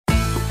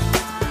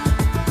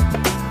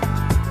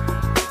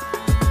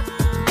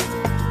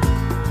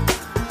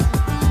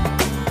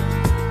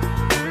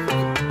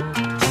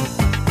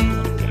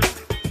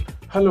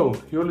Hello,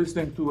 you're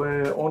listening to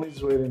On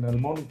Israel in Al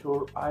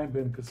Monitor. I'm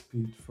Ben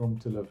Caspit from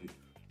Tel Aviv.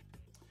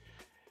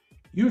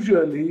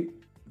 Usually,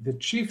 the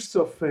chiefs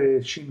of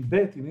Shin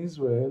Bet in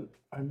Israel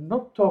are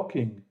not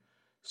talking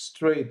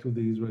straight to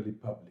the Israeli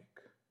public.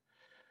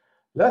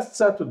 Last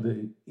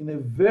Saturday, in a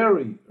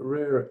very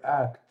rare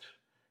act,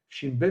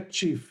 Shin Bet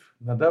chief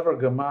Nadav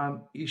Argaman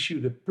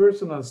issued a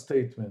personal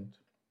statement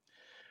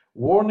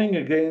warning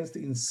against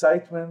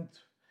incitement,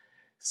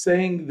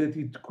 saying that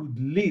it could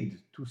lead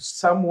to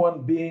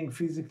someone being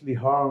physically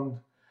harmed,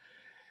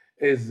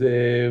 as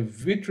a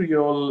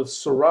vitriol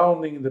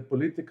surrounding the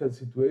political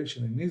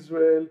situation in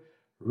Israel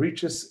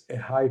reaches a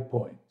high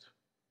point.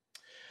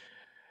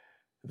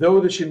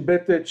 Though the Shin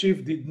Bet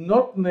chief did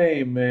not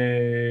name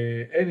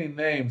any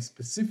name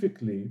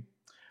specifically,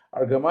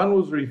 Argaman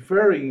was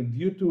referring,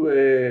 due to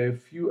a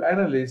few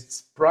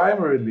analysts,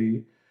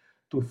 primarily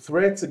to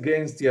threats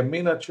against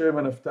Yamina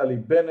chairman Naftali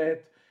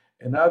Bennett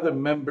and other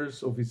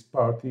members of his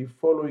party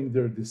following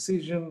their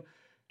decision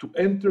to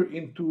enter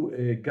into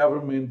a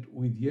government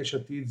with Yesh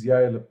Atid's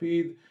Yair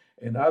Lapid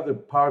and other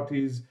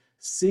parties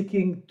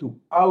seeking to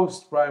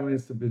oust Prime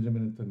Minister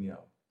Benjamin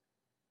Netanyahu.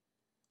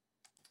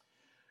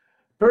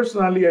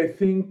 Personally, I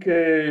think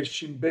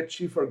Shin Bet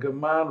chief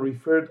Argaman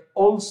referred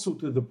also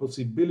to the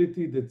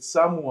possibility that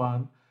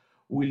someone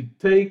will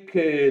take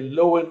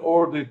law and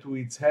order to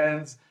its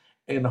hands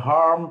and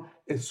harm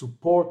a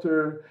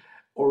supporter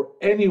or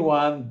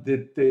anyone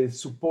that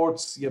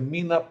supports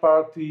Yamina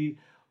party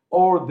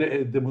or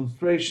the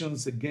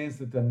demonstrations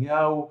against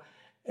Netanyahu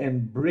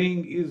and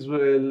bring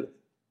Israel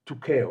to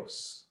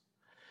chaos.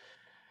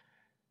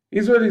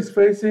 Israel is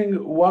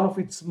facing one of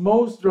its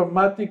most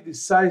dramatic,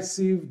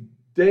 decisive,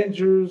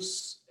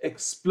 dangerous,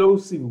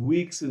 explosive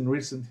weeks in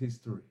recent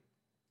history.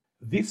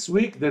 This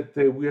week that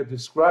we are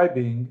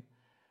describing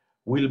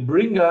will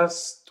bring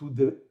us to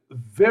the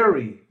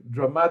very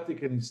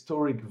dramatic and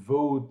historic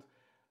vote,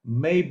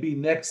 maybe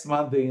next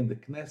Monday in the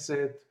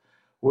Knesset,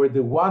 where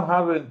the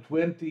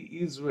 120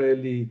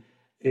 Israeli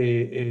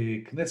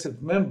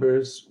Knesset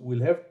members will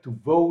have to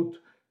vote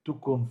to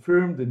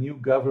confirm the new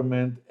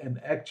government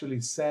and actually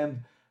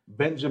send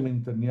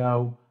Benjamin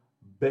Netanyahu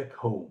back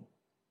home.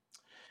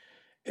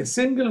 A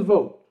single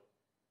vote.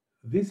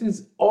 This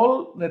is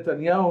all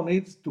Netanyahu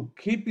needs to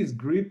keep his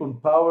grip on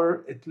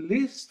power, at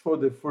least for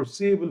the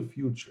foreseeable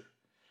future.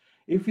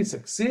 If he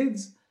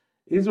succeeds,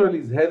 Israel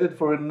is headed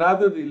for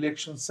another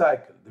election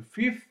cycle, the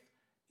fifth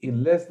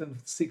in less than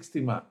 60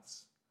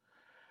 months.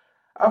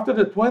 After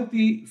the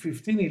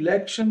 2015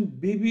 election,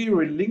 Bibi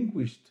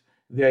relinquished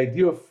the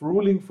idea of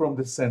ruling from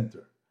the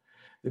center.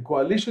 The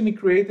coalition he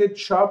created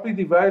sharply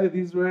divided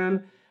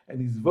Israel,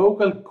 and his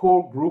vocal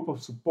core group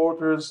of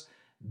supporters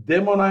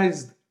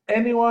demonized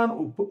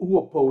anyone who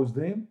opposed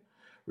him,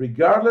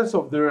 regardless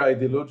of their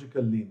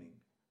ideological leaning.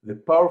 The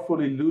powerful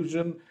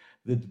illusion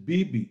that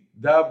Bibi,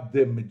 dubbed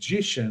the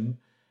magician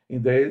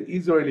in the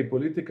Israeli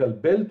political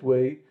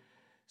beltway,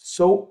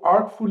 so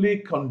artfully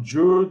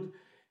conjured,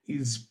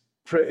 is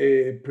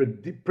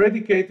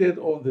predicated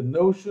on the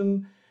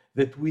notion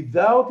that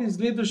without his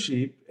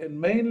leadership and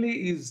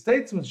mainly his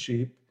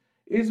statesmanship,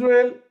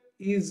 Israel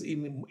is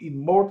in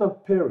mortal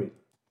peril.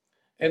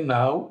 And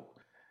now,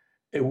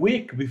 a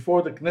week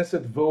before the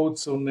Knesset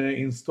votes on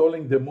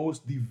installing the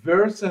most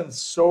diverse and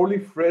sorely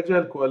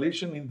fragile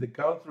coalition in the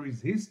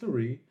country's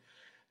history,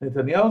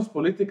 Netanyahu's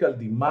political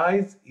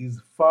demise is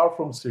far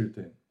from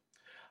certain.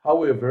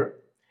 However,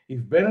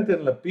 if Bennett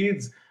and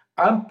Lapid's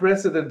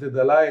unprecedented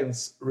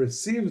alliance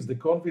receives the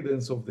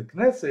confidence of the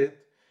Knesset,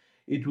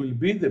 it will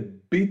be the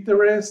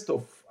bitterest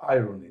of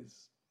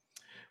ironies.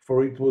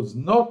 For it was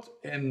not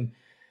an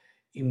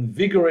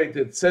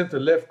invigorated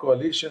center-left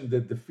coalition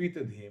that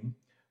defeated him,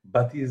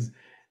 but his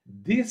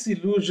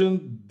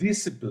disillusioned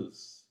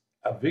disciples,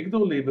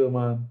 Avigdor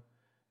Lieberman,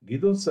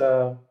 Gideon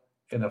Sa'ar,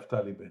 and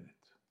Naftali Bennett.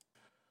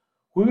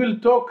 We will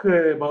talk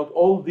about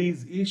all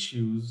these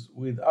issues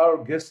with our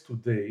guest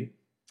today.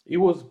 He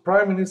was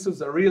Prime Minister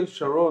Ariel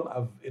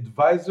Sharon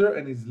advisor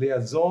and his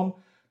liaison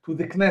to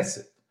the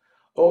Knesset.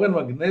 Oren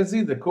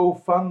Magnezi, the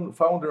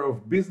co-founder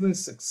of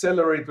Business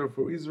Accelerator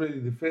for Israeli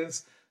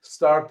Defense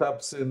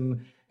Startups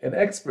and an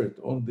expert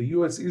on the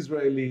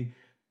US-Israeli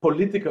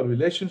political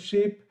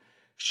relationship,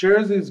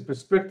 shares his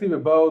perspective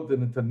about the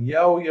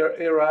Netanyahu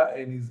era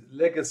and his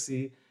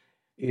legacy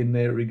in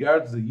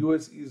regards to the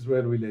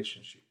US-Israel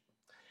relationship.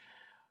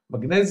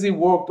 Magnezi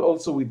worked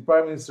also with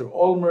Prime Minister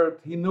Olmert.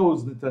 He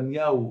knows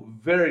Netanyahu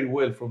very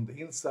well from the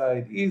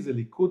inside. He's a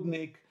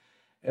Likudnik,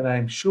 and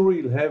I'm sure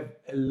he'll have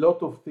a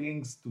lot of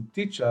things to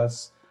teach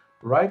us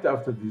right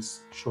after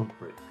this short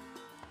break.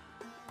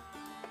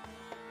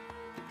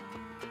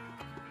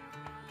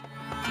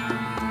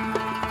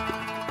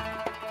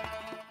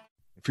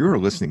 If you're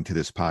listening to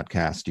this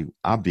podcast, you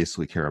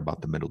obviously care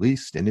about the Middle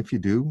East, and if you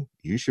do,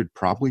 you should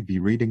probably be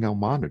reading Al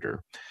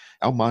Monitor.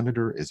 Al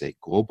Monitor is a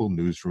global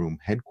newsroom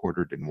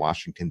headquartered in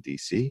Washington,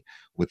 D.C.,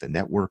 with a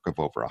network of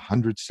over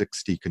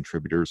 160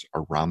 contributors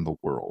around the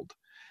world.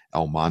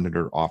 Al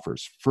Monitor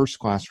offers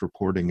first-class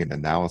reporting and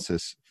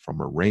analysis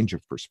from a range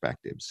of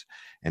perspectives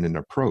and an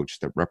approach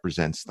that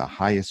represents the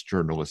highest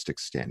journalistic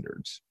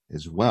standards,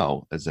 as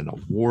well as an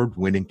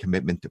award-winning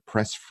commitment to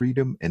press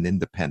freedom and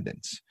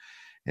independence.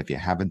 If you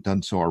haven't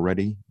done so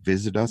already,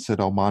 visit us at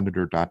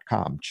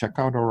almonitor.com, check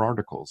out our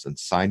articles, and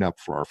sign up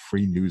for our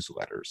free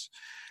newsletters.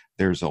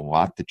 There's a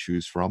lot to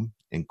choose from,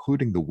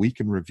 including the Week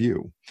in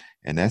Review,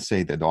 an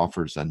essay that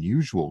offers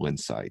unusual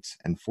insights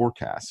and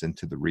forecasts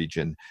into the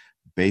region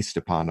based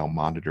upon Al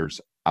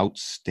Monitor's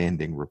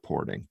outstanding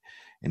reporting.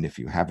 And if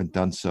you haven't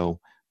done so,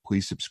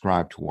 please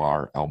subscribe to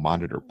our Al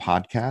Monitor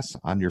podcast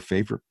on your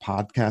favorite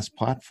podcast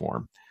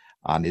platform,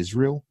 On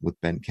Israel with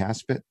Ben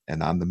Caspit,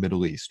 and On the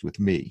Middle East with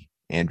me,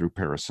 Andrew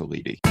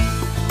Parasiliti.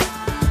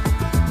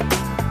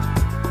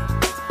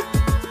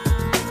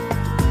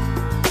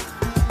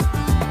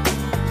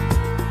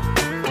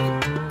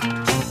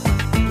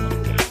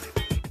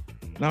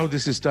 Now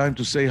this is time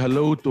to say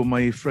hello to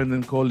my friend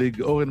and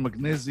colleague, Oren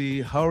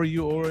Magnesi. How are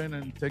you, Oren?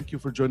 And thank you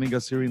for joining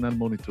us here in Al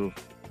Monitor.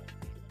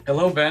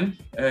 Hello, Ben.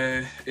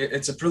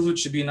 It's a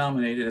privilege to be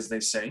nominated, as they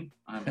say.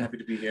 I'm happy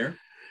to be here.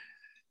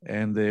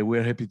 And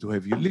we're happy to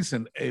have you.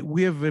 Listen,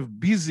 we have a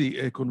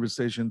busy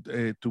conversation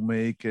to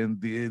make,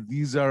 and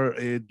these are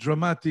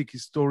dramatic,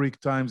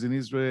 historic times in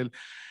Israel.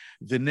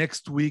 The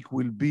next week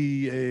will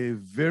be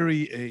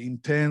very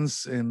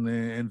intense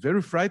and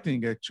very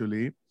frightening,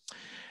 actually.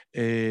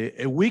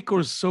 A week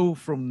or so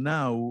from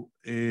now,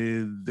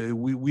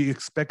 we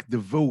expect the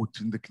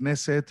vote in the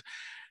Knesset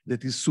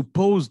that is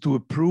supposed to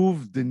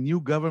approve the new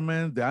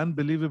government, the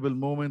unbelievable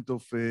moment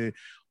of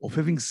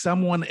having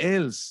someone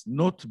else,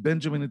 not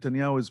Benjamin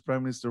Netanyahu as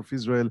Prime Minister of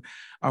Israel,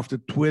 after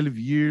 12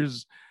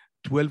 years,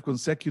 12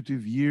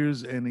 consecutive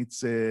years, and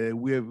it's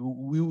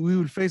we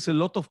will face a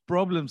lot of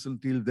problems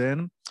until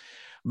then.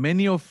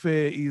 Many of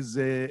his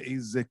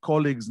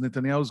colleagues,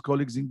 Netanyahu's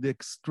colleagues in the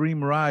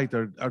extreme right,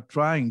 are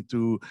trying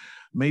to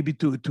maybe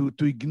to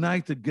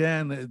ignite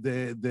again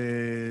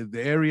the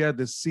area,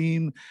 the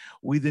scene,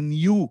 with a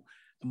new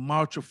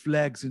march of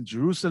flags in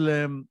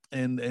Jerusalem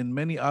and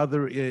many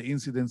other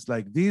incidents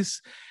like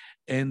this.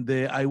 And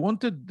I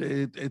wanted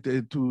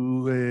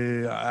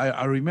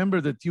I remember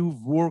that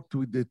you've worked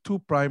with the two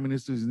prime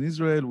ministers in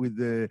Israel, with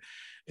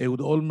Ehud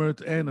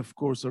Olmert and, of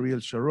course, Ariel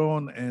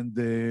Sharon.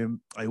 And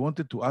I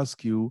wanted to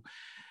ask you,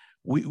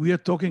 we are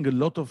talking a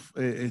lot of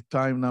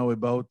time now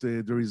about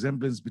the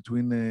resemblance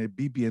between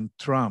Bibi and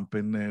Trump.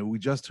 And we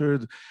just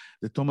heard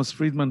the Thomas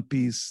Friedman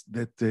piece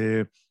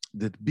that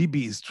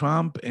Bibi is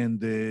Trump and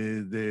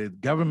the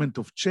government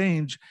of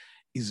change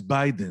is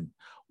Biden.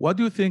 What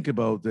do you think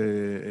about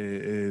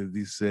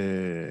this,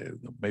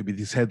 maybe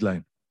this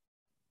headline?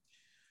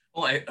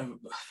 Well,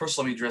 first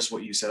let me address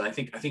what you said. I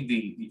think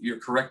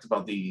you're correct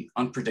about the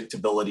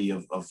unpredictability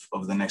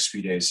of the next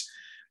few days.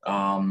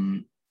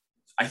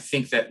 I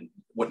think that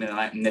what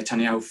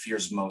Netanyahu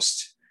fears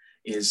most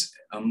is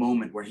a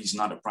moment where he's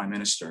not a prime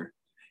minister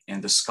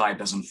and the sky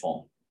doesn't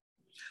fall.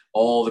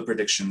 All the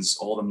predictions,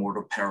 all the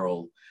mortal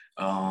peril,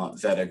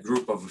 that a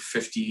group of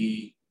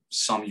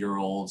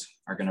 50-some-year-olds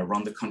are going to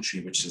run the country,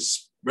 which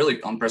is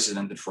really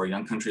unprecedented for a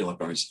young country like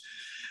ours.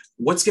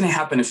 What's going to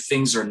happen if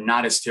things are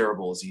not as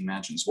terrible as he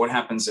imagines? What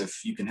happens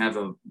if you can have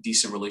a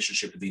decent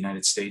relationship with the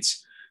United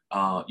States?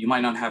 You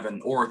might not have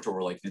an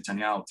orator like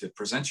Netanyahu to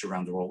present you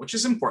around the world, which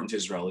is important to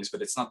Israelis,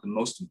 but it's not the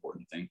most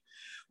important thing.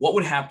 What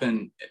would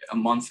happen a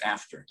month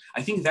after?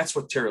 I think that's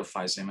what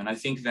terrifies him. And I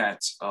think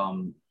that's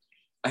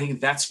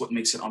what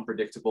makes it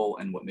unpredictable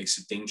and what makes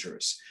it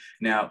dangerous.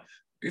 Now,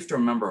 you have to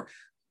remember,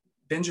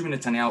 Benjamin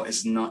Netanyahu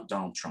is not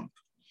Donald Trump.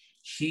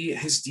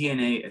 His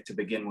DNA to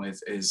begin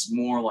with is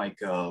more like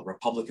a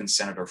Republican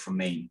senator from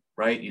Maine,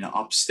 right?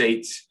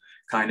 Upstate,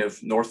 kind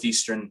of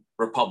Northeastern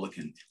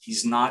Republican.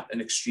 He's not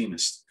an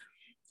extremist.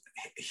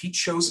 He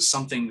chose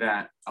something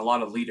that a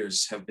lot of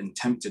leaders have been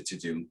tempted to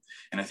do.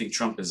 And I think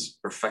Trump has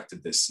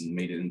perfected this and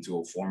made it into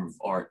a form of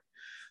art,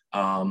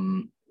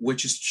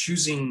 which is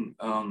choosing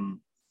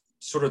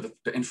sort of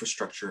the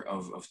infrastructure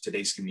of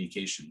today's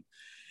communication,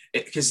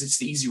 because it's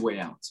the easy way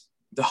out.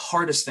 The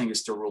hardest thing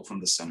is to rule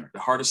from the center.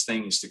 The hardest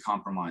thing is to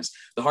compromise.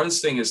 The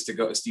hardest thing is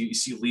you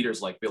see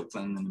leaders like Bill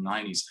Clinton in the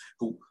 90s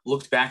who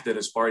looked back at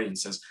his party and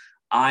says,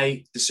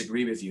 I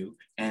disagree with you,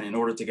 and in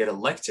order to get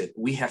elected,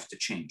 we have to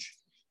change.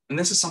 And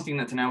this is something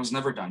that Netanyahu has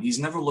never done. He's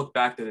never looked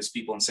back at his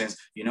people and says,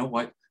 you know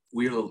what,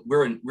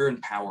 we're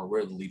in power,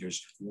 we're the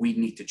leaders, we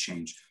need to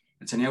change.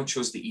 Netanyahu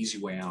chose the easy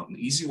way out, and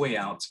the easy way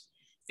out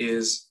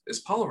is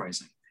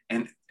polarizing.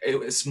 And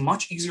it's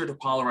much easier to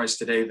polarize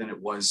today than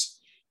it was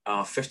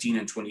 15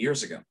 and 20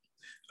 years ago.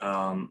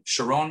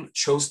 Sharon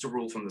chose to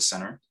rule from the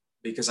center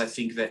because I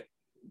think that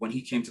when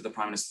he came to the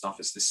prime minister's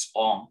office, this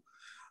awe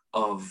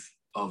of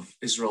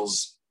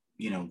Israel's,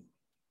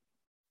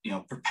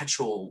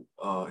 perpetual,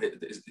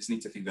 is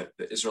need to think that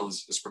Israel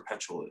is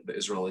perpetual, that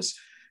Israel is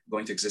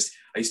going to exist.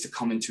 I used to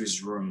come into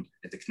his room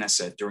at the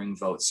Knesset during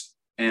votes,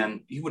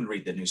 and he wouldn't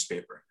read the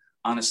newspaper.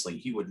 Honestly,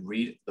 he would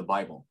read the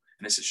Bible.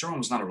 And I said, Sharon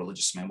was not a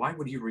religious man. Why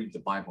would he read the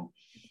Bible?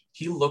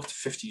 He looked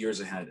 50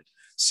 years ahead.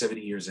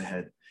 70 years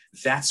ahead.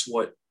 That's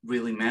what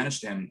really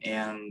managed him.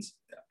 And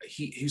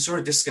he sort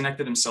of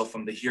disconnected himself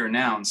from the here and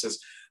now and says,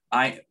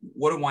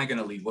 what am I going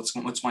to leave?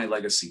 What's my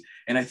legacy?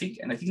 And I think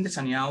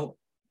Netanyahu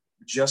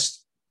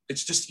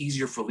it's just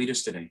easier for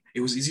leaders today.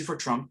 It was easy for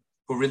Trump,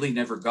 who really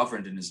never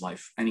governed in his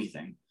life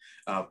anything,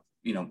 government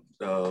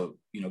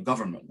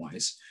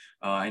wise.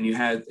 And you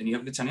have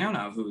Netanyahu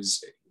now,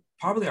 who's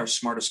probably our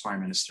smartest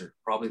prime minister,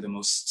 probably the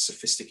most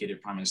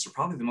sophisticated prime minister,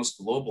 probably the most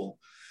global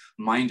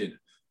minded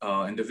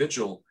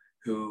individual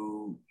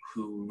who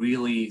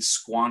really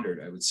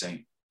squandered, I would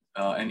say.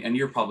 And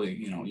you're probably,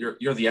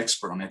 you're the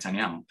expert on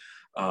Netanyahu.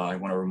 I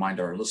want to remind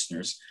our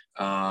listeners.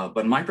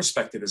 But my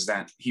perspective is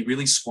that he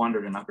really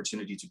squandered an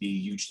opportunity to be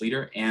a huge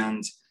leader.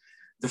 And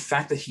the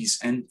fact that he's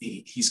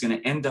going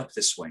to end up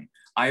this way,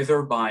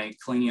 either by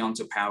clinging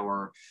onto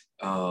power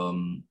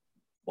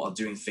while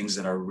doing things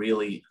that are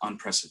really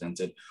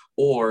unprecedented,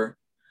 or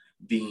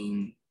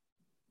being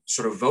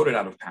sort of voted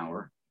out of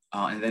power,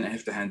 and then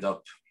have to end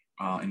up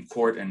in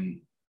court. And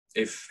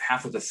if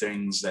half of the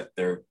things that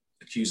they're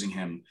accusing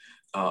him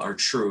are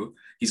true,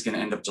 he's going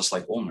to end up just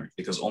like Olmert,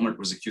 because Olmert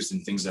was accused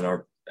in things that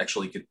are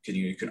actually,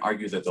 you can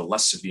argue that they're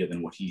less severe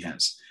than what he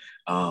has.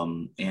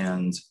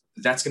 And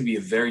that's going to be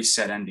a very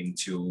sad ending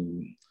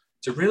to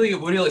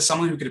really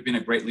someone who could have been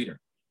a great leader.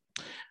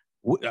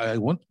 I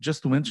want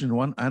just to mention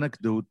one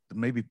anecdote.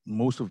 Maybe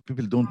most of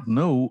people don't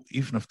know.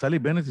 If Naftali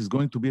Bennett is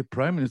going to be a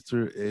prime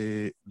minister,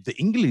 the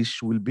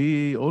English will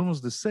be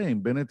almost the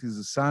same. Bennett is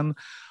the son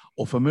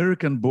of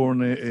American-born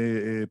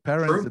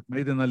parents that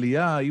made an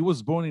aliyah. He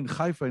was born in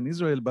Haifa in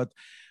Israel, but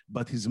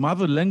his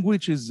mother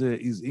language is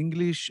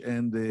English,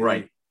 and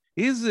right.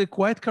 He's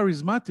quite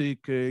charismatic.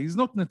 He's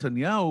not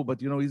Netanyahu,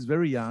 but he's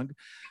very young.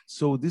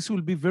 So this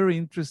will be very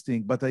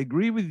interesting. But I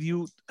agree with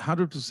you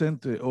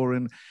 100%,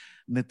 Oren.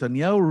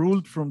 Netanyahu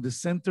ruled from the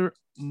center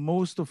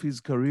most of his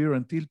career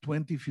until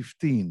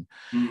 2015.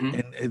 Mm-hmm.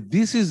 And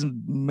this is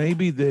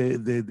maybe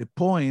the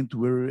point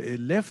where a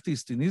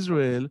leftist in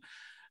Israel,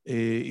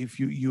 if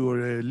you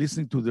are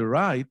listening to the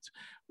right,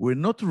 we're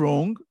not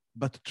wrong,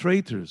 but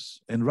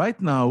traitors. And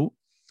right now,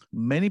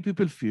 many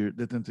people fear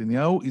that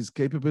Netanyahu is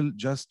capable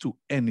just to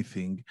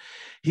anything.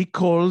 He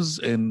calls,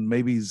 and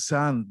maybe his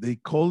son, they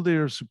call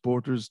their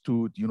supporters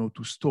to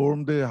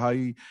storm the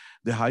high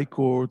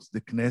court,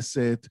 the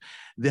Knesset,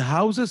 the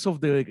houses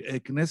of the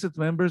Knesset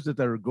members that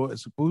are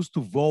supposed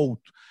to vote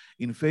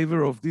in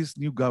favor of this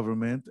new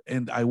government.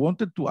 And I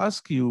wanted to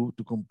ask you,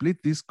 to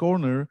complete this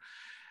corner,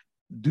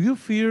 do you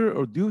fear,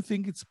 or do you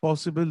think it's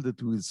possible that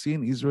we'll see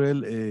in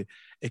Israel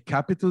a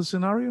capital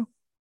scenario?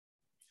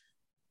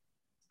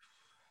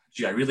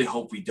 Gee, I really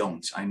hope we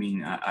don't. I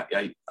mean,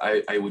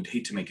 I would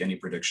hate to make any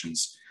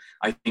predictions.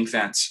 I think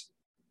that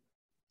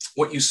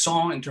what you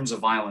saw in terms of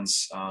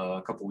violence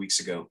a couple of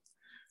weeks ago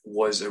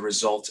was a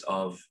result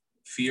of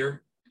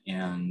fear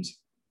and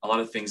a lot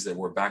of things that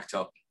were backed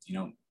up.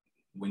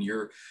 When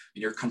your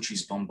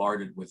country's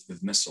bombarded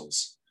with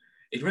missiles,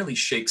 it really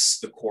shakes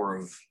the core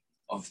of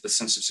the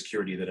sense of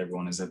security that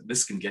everyone is, that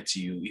this can get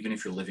to you, even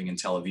if you're living in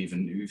Tel Aviv.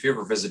 And if you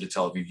ever visited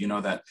Tel Aviv, you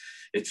know that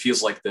it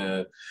feels like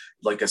a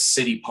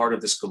city, part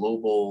of this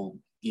global,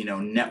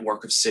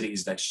 network of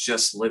cities that's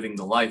just living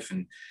the life.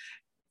 And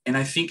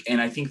I think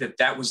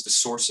that was the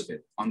source of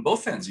it on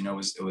both ends.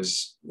 It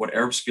was what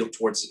Arabs feel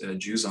towards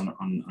Jews on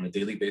a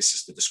daily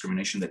basis, the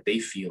discrimination that they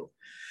feel.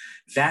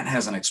 That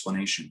has an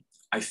explanation.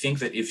 I think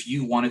that if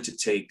you wanted to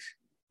take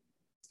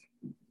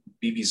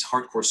Bibi's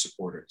hardcore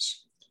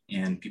supporters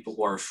and people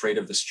who are afraid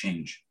of this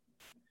change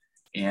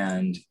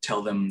and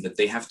tell them that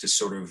they have to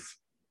sort of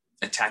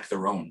attack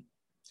their own,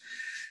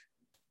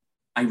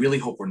 I really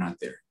hope we're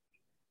not there.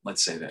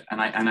 Let's say that.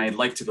 And I'd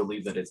like to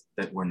believe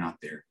that we're not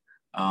there.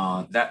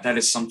 That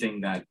is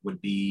something that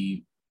would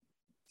be,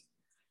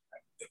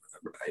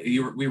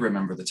 we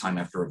remember the time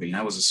after Rabin.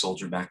 I was a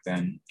soldier back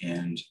then,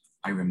 and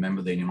I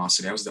remember the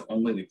animosity. I was the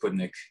only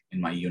Likud in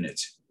my unit,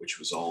 which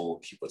was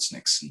all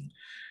kibbutzniks.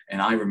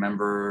 And I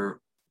remember,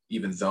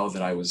 even though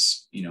that I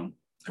was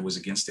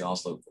against the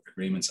Oslo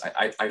agreements,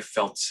 I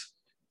felt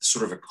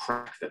sort of a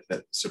crack,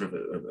 that sort of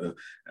a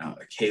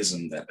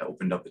chasm that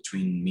opened up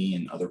between me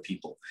and other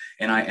people.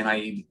 And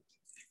I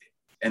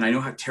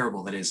know how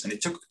terrible that is. And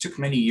it took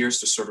many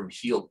years to sort of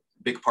heal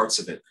big parts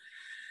of it.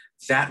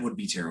 That would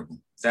be terrible.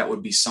 That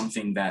would be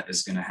something that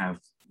is going to have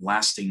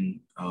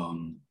lasting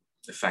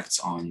effects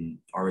on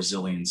our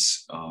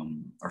resilience,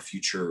 our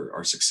future,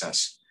 our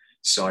success.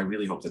 So I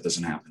really hope that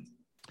doesn't happen.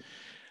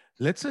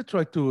 Let's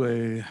try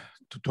to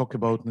talk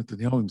about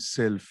Netanyahu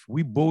himself.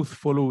 We both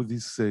follow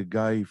this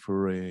guy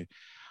for,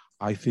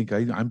 I think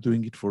I'm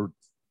doing it for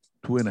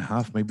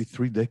 2.5, maybe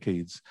 3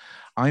 decades.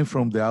 I'm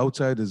from the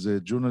outside as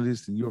a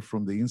journalist, and you're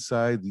from the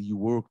inside. You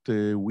worked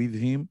with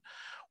him,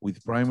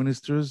 with prime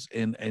ministers,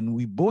 and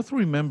we both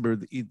remember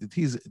that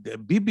he's the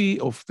Bibi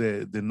of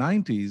the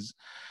 90s,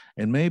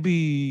 and maybe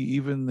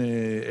even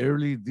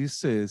early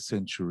this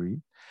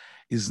century,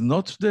 is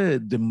not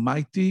the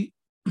mighty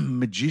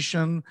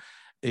magician,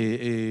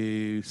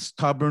 a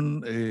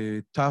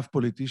stubborn, tough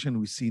politician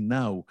we see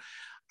now.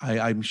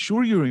 I'm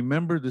sure you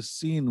remember the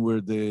scene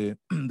where the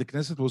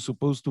Knesset was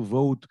supposed to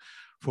vote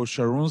for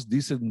Sharon's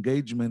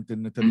disengagement,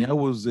 and Netanyahu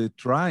was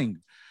trying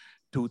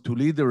to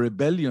lead a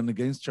rebellion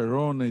against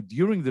Sharon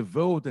during the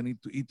vote, and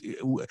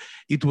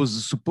it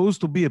was supposed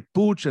to be a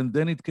putsch, and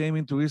then it came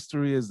into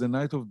history as the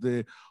night of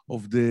the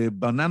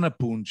banana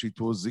punch.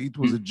 It was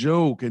a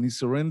joke, and he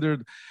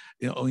surrendered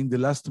in the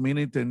last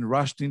minute and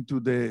rushed into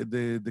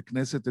the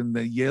Knesset and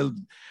yelled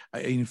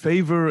in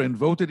favor and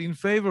voted in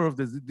favor of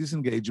the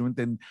disengagement.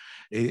 And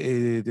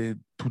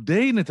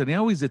today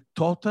Netanyahu is a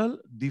total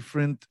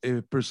different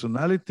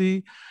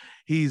personality.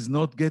 He is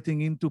not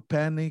getting into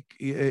panic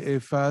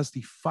fast.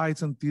 He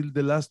fights until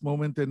the last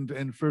moment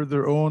and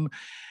further on.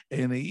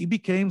 And he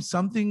became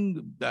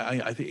something,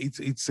 I think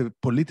it's a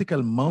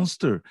political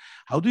monster.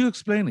 How do you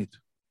explain it?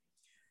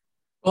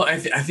 Well, I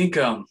think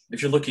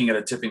if you're looking at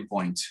a tipping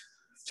point,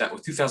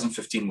 that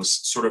 2015 was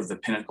sort of the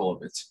pinnacle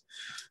of it.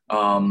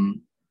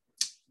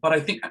 But I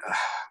think,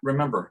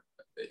 remember,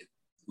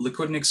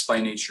 Likud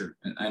by nature,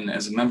 and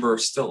as a member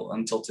still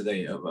until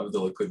today of the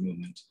Likud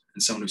movement,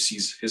 and someone who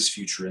sees his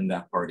future in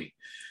that party,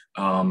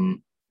 our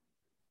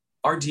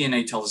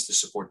DNA tells us to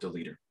support the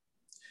leader.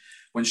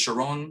 When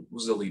Sharon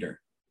was the leader,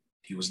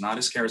 he was not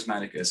as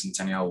charismatic as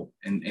Netanyahu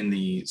in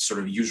the sort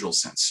of usual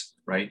sense,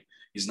 right?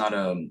 He's not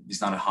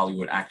a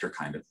Hollywood actor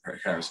kind of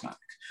charismatic.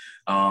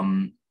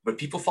 But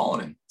people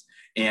followed him,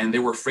 and they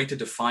were afraid to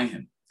defy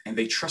him, and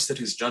they trusted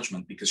his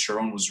judgment because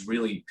Sharon was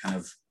really kind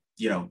of,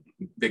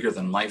 bigger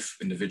than life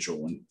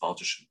individual and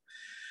politician.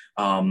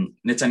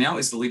 Netanyahu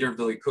is the leader of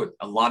the Likud.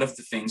 A lot of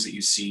the things that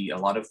you see, a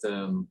lot of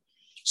the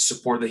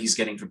support that he's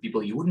getting from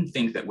people you wouldn't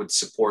think that would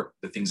support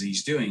the things that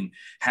he's doing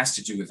has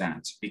to do with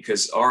that,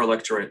 because our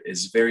electorate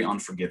is very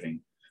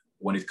unforgiving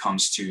when it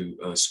comes to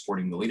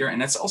supporting the leader.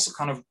 And that's also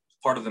kind of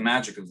part of the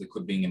magic of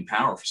Likud being in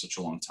power for such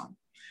a long time.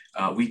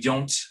 We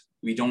don't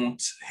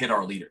hit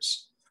our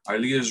leaders. Our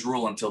leaders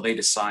rule until they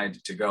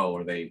decide to go,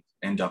 or they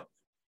end up,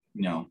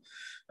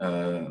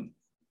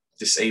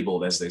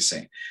 disabled, as they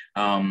say.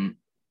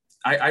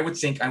 I would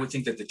think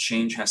that the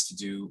change has to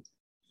do.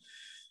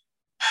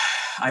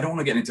 I don't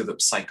want to get into the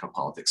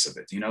psychopolitics of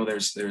it.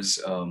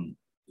 There's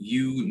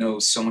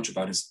so much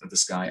about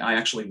this guy. I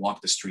actually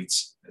walked the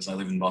streets as I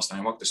live in Boston.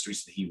 I walked the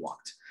streets that he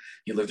walked.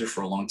 He lived there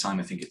for a long time.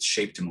 I think it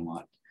shaped him a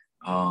lot.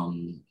 I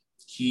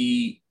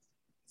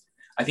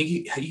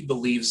think he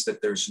believes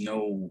that there's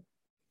no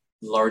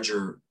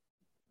larger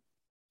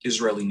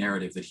Israeli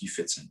narrative that he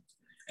fits in.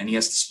 And he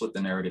has to split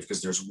the narrative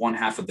because there's one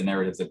half of the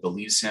narrative that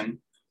believes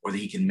him, or that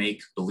he can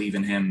believe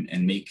in him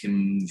and make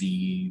him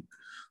the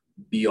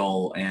be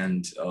all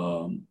and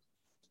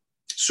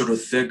sort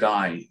of the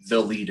guy, the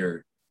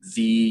leader,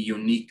 the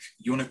unique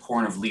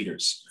unicorn of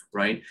leaders,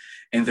 right?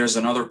 And there's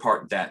another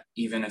part that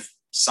even if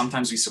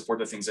sometimes we support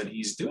the things that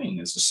he's doing,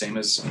 is the same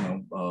as,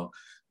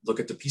 look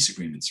at the peace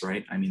agreements,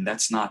 right? I mean,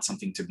 that's not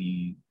something to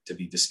be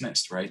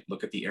dismissed, right?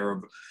 Look at the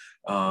Arab,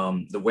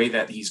 the way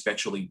that he's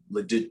actually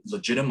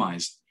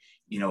legitimized,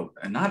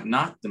 and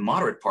not the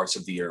moderate parts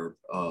of the Arab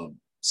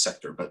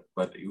sector,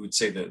 but you would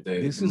say that the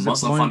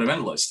Muslim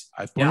fundamentalist.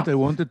 I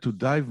wanted to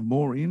dive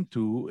more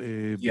into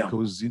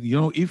because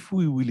if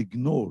we will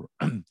ignore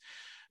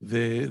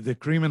the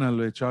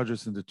criminal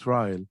charges in the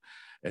trial,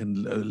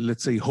 and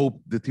let's say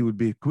hope that he would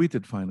be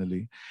acquitted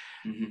finally,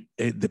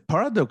 the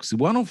paradox,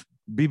 one of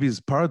Bibi's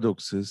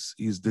paradoxes,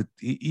 is that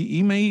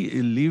he may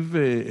leave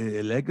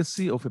a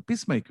legacy of a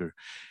peacemaker.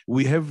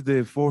 We have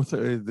the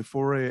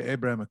four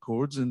Abraham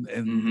Accords,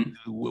 and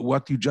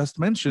what you just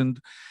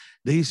mentioned,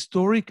 the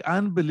historic,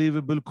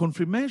 unbelievable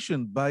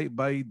confirmation by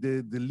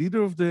the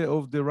leader of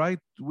the right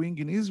wing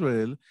in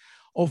Israel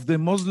of the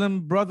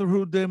Muslim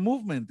Brotherhood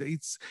movement.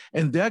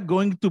 And they are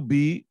going to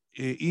be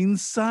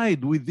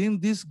inside within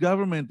this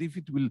government if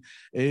it will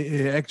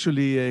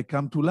actually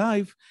come to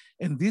life.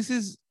 And this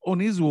is on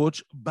his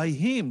watch by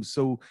him.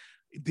 So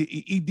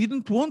he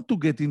didn't want to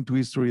get into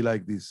history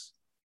like this.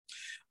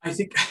 I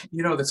think,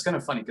 that's kind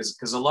of funny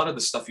because a lot of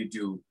the stuff you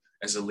do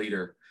as a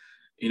leader,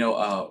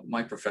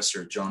 my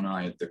professor, John and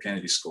I at the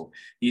Kennedy School,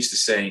 he used to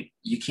say,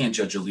 you can't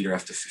judge a leader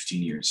after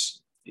 15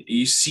 years.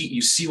 You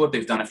see what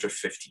they've done after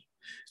 50.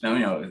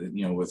 Now,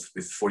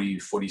 with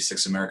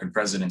 46 American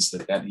presidents,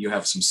 that you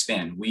have some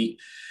span.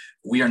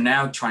 We're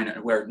now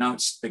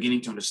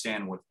beginning to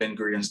understand what Ben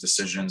Gurion's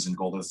decisions and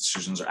Golda's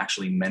decisions are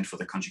actually meant for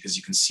the country, because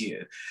you can see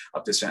it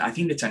up this way. I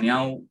think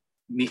Netanyahu,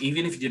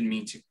 even if he didn't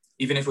mean to,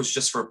 even if it was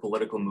just for a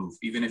political move,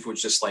 even if it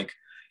was just like,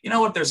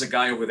 there's a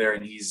guy over there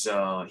and he's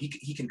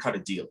he can cut a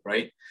deal,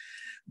 right?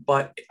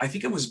 But I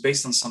think it was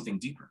based on something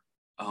deeper.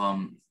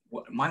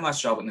 My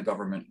last job in the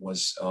government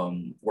was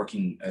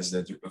working as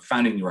the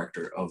founding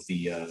director of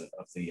the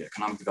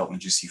economic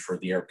development agency for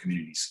the Arab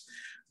communities.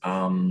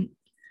 And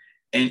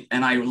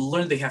I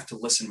learned they have to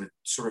listen with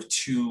sort of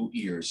two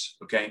ears,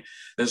 okay?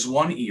 There's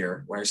one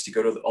ear where I used to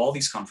go to all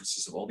these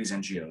conferences of all these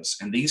NGOs,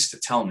 and they used to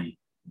tell me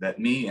that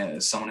me,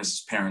 as someone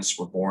whose parents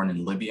were born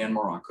in Libya and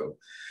Morocco,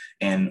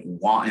 and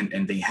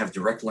they have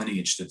direct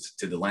lineage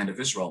to the land of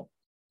Israel,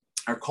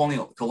 are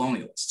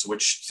colonialists,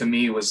 which to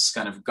me was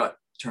kind of gut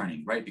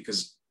turning, right?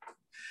 Because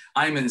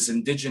I'm as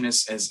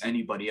indigenous as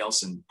anybody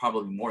else, and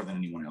probably more than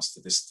anyone else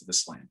to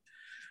this land.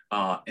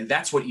 And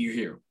that's what you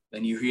hear.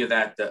 And you hear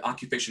that the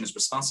occupation is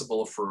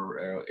responsible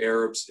for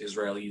Arabs,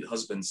 Israeli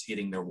husbands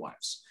hitting their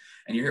wives.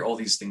 And you hear all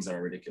these things that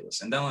are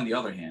ridiculous. And then on the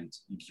other hand,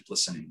 you keep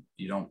listening.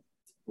 You don't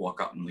walk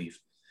out and leave.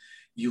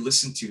 You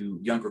listen to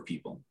younger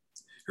people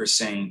who are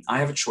saying, I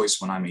have a choice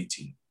when I'm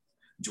 18.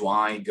 Do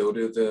I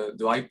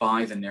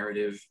buy the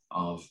narrative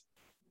of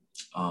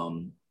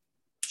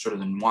sort of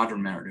the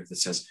modern narrative that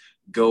says,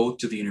 go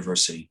to the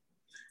university,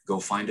 go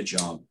find a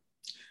job,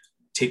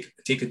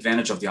 take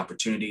advantage of the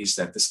opportunities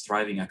that this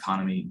thriving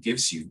economy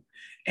gives you.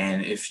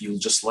 And if you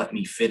just let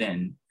me fit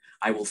in,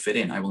 I will fit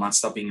in. I will not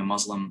stop being a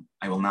Muslim.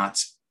 I will not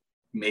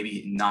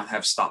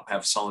have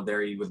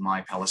solidarity with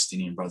my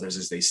Palestinian brothers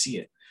as they see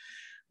it.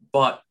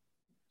 But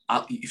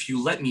if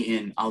you let me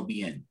in, I'll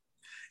be in.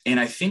 And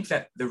I think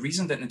that the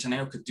reason that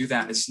Netanyahu could do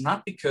that is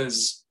not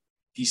because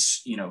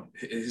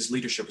his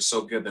leadership was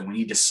so good that when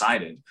he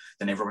decided,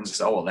 then everyone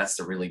says, oh, well, that's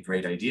the really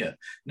great idea.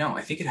 No,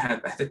 I think it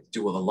had to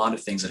do with a lot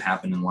of things that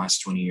happened in the last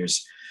 20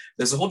 years.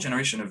 There's a whole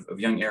generation of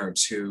young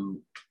Arabs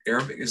who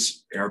Arabic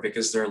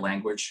is their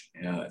language,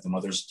 the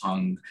mother's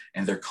tongue,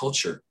 and their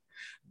culture,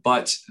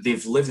 but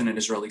they've lived in an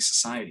Israeli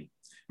society.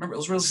 Remember,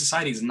 Israeli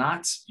society is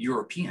not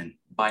European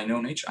by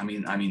no nature. I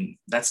mean,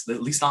 that's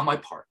at least not my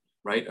part,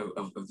 right,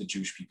 of the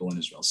Jewish people in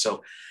Israel.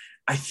 So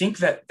I think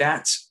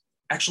that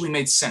actually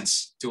made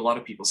sense to a lot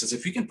of people. It says,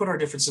 if we can put our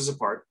differences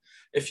apart,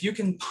 if you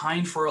can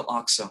pine for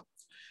Al-Aqsa,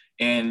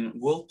 and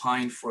we'll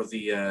pine for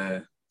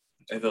the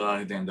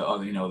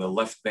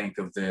left bank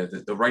of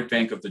the right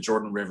bank of the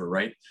Jordan River,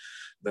 right?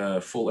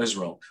 The full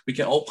Israel. We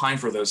can all pine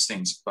for those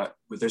things, but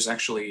there's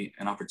actually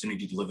an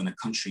opportunity to live in a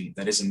country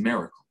that is a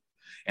miracle.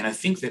 And I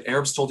think that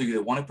Arabs told you they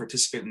want to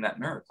participate in that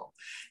miracle.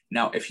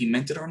 Now, if he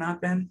meant it or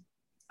not, Ben,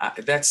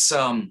 that's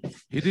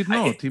he did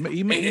not.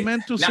 He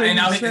meant to say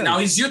now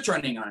he's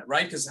U-turning on it,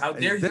 right? Because how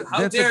dare you? How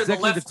that's dare exactly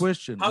the left? The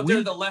question. How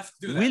dare the left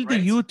do that? Will the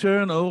right?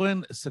 U-turn,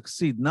 Oren,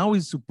 succeed? Now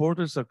his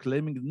supporters are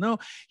claiming no.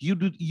 You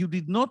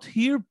did not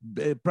hear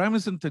Prime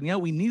Minister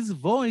Netanyahu in his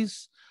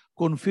voice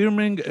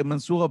confirming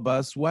Mansour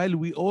Abbas, while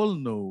we all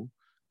know,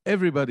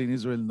 everybody in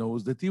Israel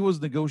knows, that he was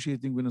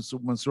negotiating with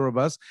Mansour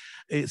Abbas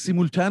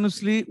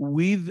simultaneously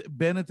with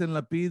Bennett and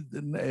Lapid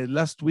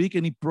last week,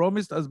 and he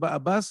promised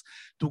Abbas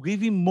to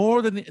give him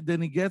more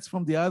than he gets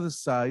from the other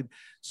side.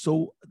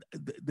 So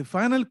the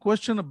final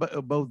question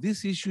about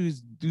this issue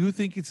is, do you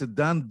think it's a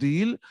done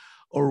deal,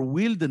 or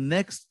will the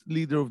next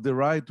leader of the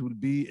right will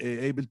be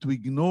able to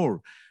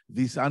ignore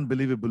this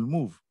unbelievable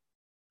move?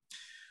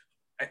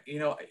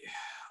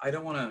 I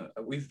don't want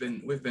to. We've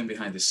been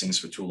behind the scenes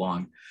for too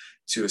long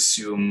to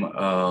assume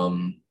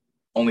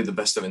only the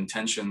best of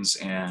intentions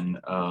and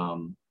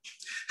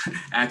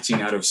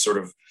acting out of sort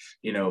of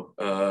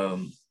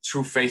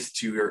true faith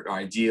to your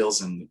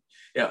ideals. And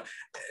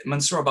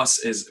Mansour Abbas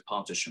is a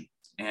politician,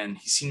 and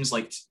he seems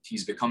like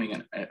he's becoming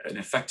an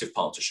effective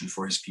politician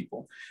for his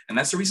people. And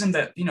that's the reason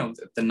that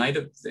the night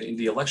of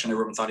the election,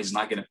 everyone thought he's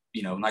not going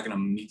to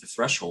meet the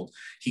threshold.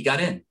 He got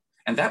in.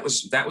 And that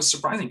was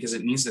surprising, because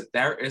it means that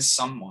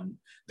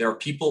there are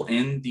people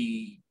in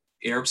the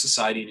Arab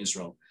society in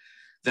Israel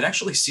that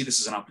actually see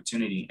this as an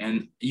opportunity.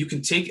 And you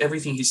can take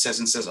everything he says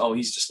and says, oh,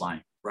 he's just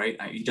lying, right?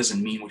 He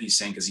doesn't mean what he's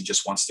saying because he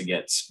just wants to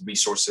get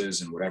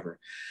resources and whatever.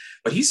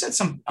 But he said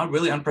some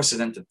really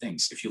unprecedented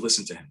things, if you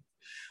listen to him.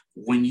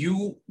 When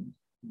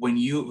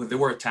there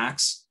were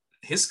attacks,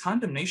 his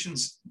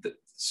condemnations,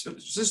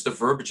 just the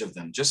verbiage of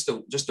them, just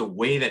the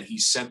way that he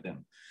said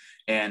them,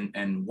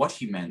 and what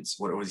he meant,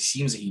 what it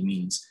seems that he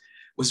means,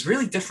 was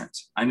really different.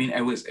 I mean,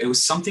 it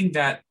was something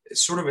that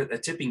is sort of a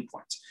tipping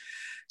point.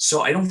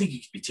 So I don't think he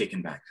could be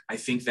taken back. I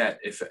think that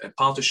if a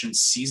politician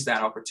sees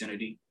that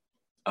opportunity,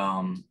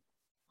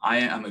 I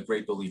am a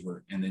great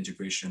believer in the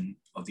integration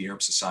of the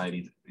Arab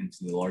society into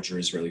the larger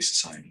Israeli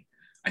society.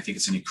 I think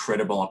it's an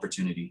incredible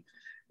opportunity.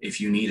 If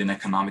you need an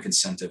economic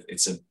incentive,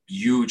 it's a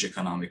huge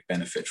economic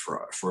benefit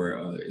for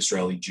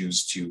Israeli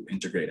Jews to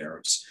integrate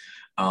Arabs.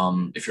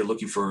 If you're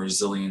looking for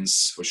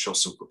resilience, for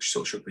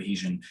social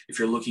cohesion, if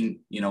you're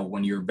looking,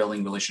 when you're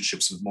building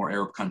relationships with more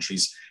Arab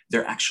countries,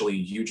 they're actually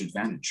a huge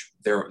advantage.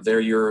 Could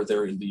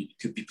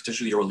be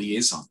potentially your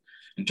liaison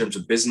in terms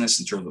of business,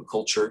 in terms of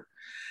culture.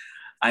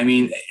 I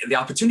mean, the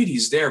opportunity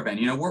is there, Ben.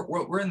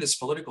 We're in this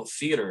political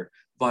theater,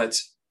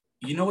 but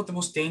you know what the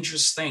most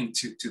dangerous thing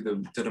to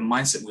the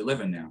mindset we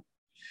live in now?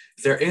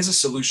 There is a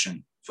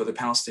solution for the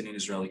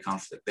Palestinian-Israeli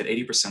conflict that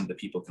 80% of the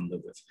people can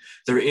live with.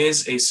 There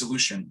is a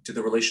solution to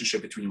the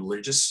relationship between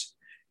religious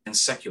and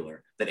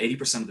secular that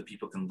 80% of the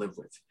people can live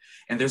with.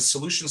 And there's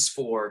solutions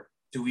for,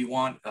 do we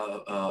want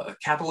a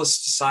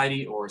capitalist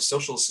society or a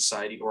socialist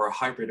society, or a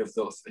hybrid of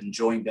both,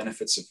 enjoying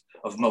benefits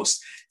of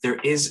most? There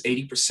is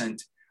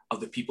 80% of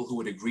the people who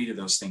would agree to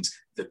those things.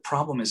 The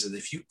problem is that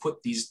if you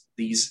put these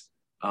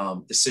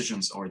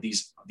decisions or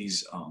these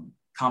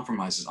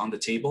compromises on the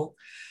table,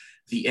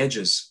 the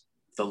edges,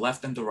 the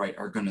left and the right,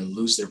 are going to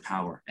lose their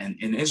power. And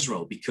in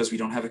Israel, because we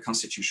don't have a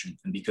constitution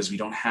and because we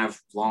don't have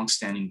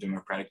long-standing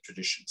democratic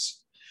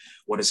traditions,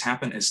 What has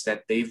happened is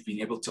that they've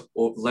been able to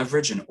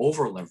leverage and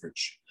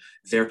over-leverage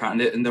their power.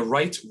 And the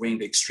right wing,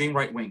 the extreme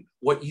right wing,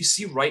 what you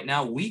see right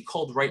now, we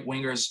called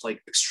right-wingers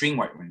like extreme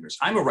right-wingers.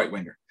 I'm a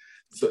right-winger.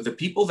 The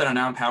people that are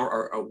now in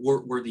power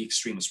were the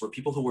extremists, were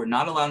people who were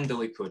not allowed in the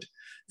Likud.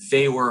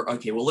 They were,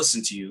 okay, we'll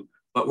listen to you,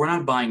 but we're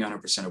not buying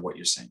 100% of what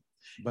you're saying.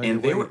 By the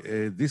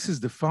way, this is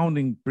the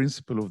founding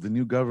principle of the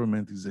new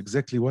government, is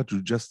exactly what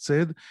you just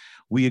said.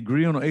 We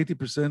agree on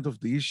 80% of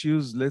the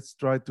issues. Let's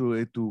try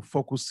to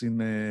focus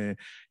in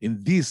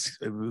this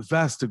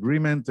vast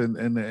agreement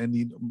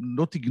and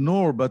not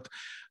ignore, but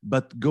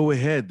go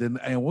ahead. And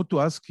I want to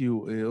ask you,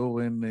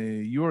 Oren,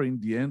 you're in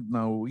the end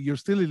now, you're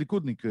still a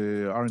Likudnik,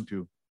 aren't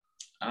you?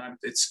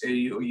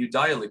 You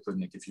die a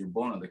Likudnik if you're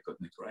born a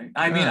Likudnik, right?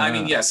 I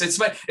mean, yes,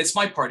 it's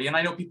my party, and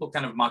I know people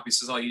kind of mock me,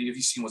 says, "Oh, have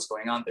you seen what's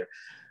going on there?"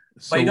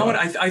 So, but you know what?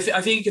 I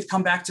think it could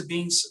come back to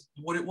being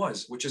what it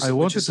was, which is. I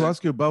wanted to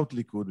ask you about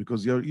Likud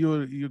because you're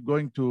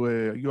going to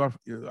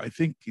I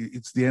think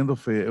it's the end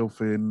of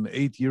an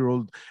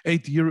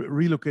 8-year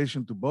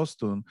relocation to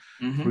Boston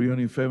for you and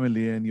your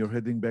family, and you're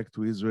heading back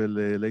to Israel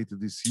later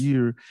this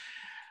year.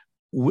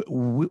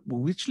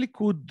 Which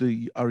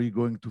Likud are you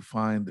going to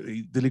find?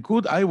 The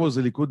Likud, I was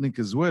a Likudnik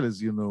as well, as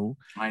you know.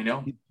 I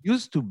know. It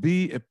used to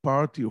be a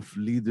party of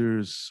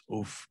leaders,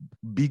 of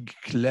big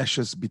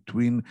clashes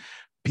between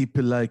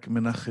people like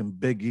Menachem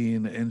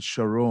Begin and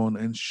Sharon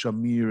and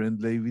Shamir and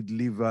David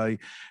Levi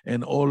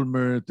and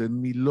Olmert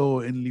and Milo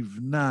and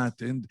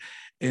Livnat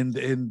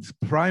and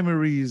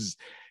primaries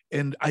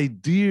and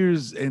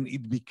ideas, and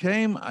it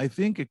became, I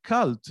think, a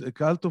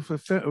cult of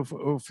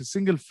a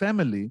single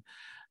family.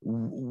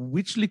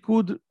 Which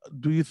Likud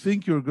do you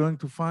think you're going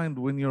to find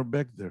when you're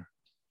back there?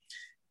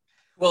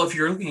 Well, if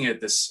you're looking at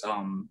this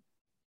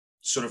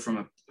sort of from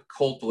a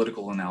cold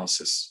political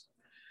analysis,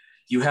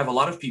 you have a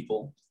lot of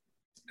people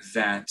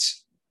that,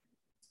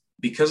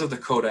 because of the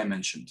code I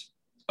mentioned,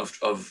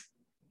 of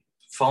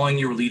following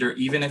your leader,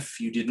 even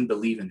if you didn't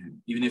believe in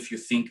him, even if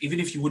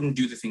you wouldn't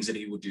do the things that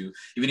he would do,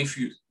 even if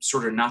you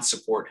sort of not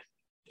support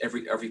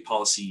every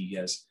policy he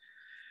has,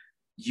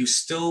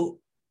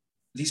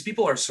 these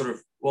people are sort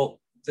of, well,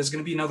 there's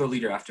going to be another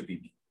leader after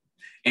Bibi.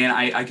 And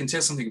I can tell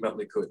you something about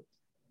Likud.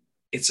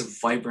 It's a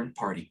vibrant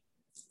party.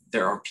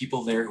 There are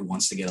people there who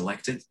wants to get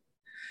elected.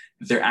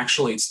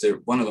 It's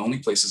one of the only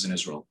places in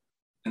Israel.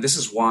 And this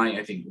is why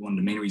I think one of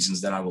the main reasons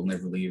that I will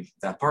never leave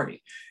that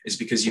party is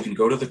because you can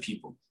go to the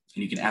people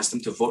and you can ask them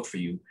to vote for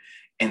you.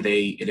 And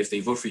if they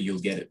vote for you,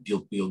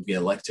 you'll get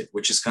elected,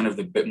 which is kind of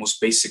the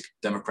most basic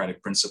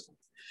democratic principle.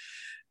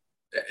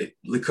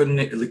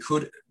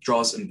 Likud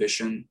draws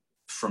ambition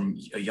from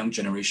a young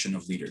generation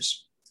of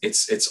leaders.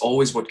 It's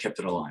always what kept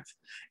it alive.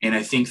 And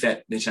I think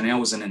that Netanyahu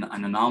was an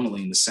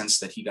anomaly in the sense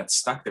that he got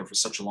stuck there for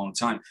such a long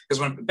time.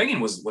 Because when Begin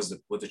was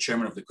the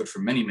chairman of Likud for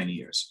many, many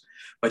years,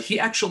 but he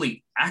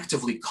actually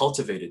actively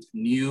cultivated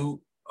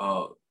new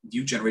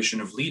generation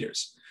of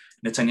leaders.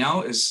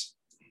 Netanyahu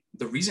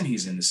the reason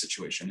he's in this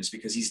situation is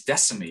because he's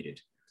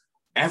decimated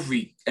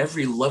every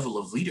level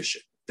of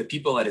leadership. The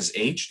people at his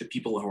age, the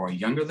people who are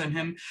younger than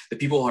him, the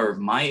people who are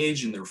my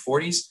age in their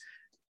 40s,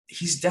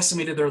 he's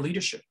decimated their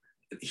leadership.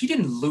 He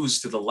didn't lose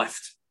to the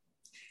left.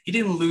 He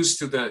didn't lose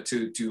to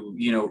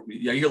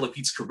Yair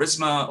Lapid's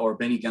charisma or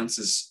Benny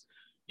Gantz's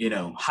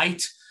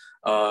height.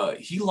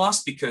 He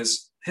lost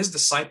because his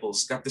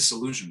disciples got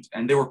disillusioned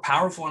and they were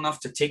powerful enough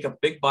to take a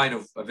big bite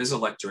of his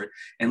electorate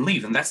and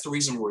leave. And that's the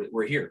reason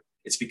we're here.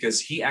 It's because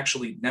he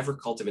actually never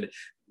cultivated.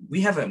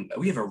 We have a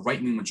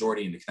right-wing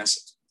majority in the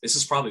Knesset. This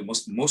is probably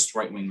most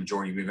right-wing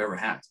majority we've ever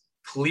had.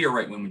 Clear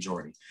right-wing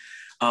majority.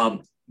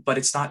 But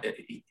it's not.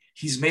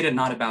 He's made it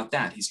not about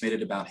that. He's made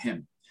it about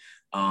him.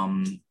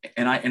 And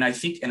I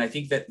think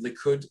that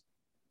Likud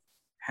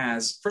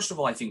has. First of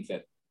all, I think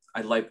that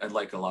I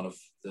like a lot of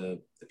the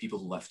people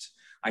who left.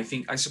 I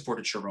think I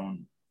supported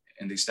Sharon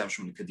and the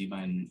establishment of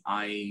Kadima, and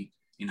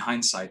in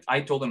hindsight,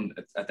 I told him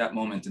at that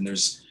moment, and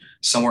there's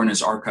somewhere in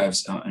his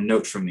archives a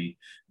note from me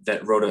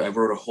that I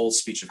wrote a whole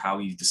speech of how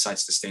he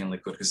decides to stay in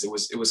Likud, because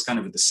it was kind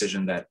of a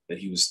decision that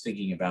he was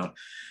thinking about.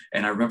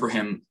 And I remember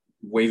him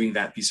waving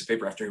that piece of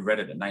paper after he read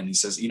it at night, and he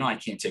says, I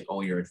can't take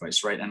all your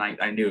advice, right? And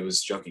I knew it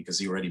was joking because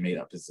he already made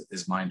up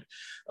his mind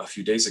a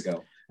few days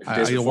ago.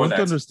 I want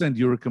to understand,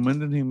 you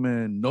recommended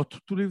him not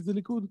to leave the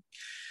Likud?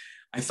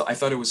 I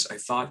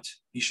thought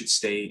he should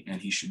stay,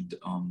 and he should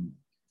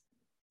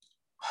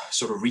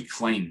sort of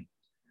reclaim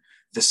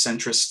the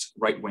centrist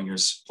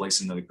right-wingers'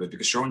 place in the Likud,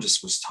 because Sharon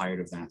just was tired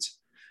of that.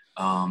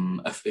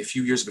 A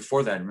few years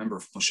before that, remember,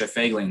 Moshe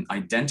Feiglin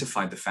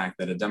identified the fact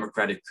that a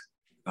democratic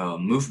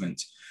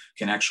movement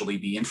can actually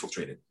be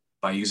infiltrated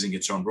by using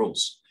its own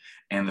rules.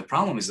 And the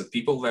problem is that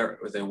people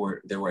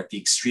that were at the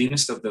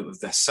extremist of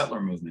the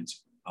settler movement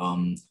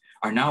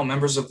are now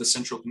members of the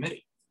Central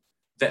Committee.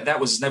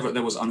 That was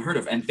unheard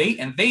of, and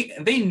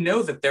they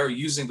know that they're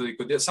using the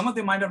Likud. Some of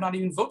them might have not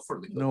even voted for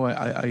Likud. No,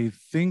 I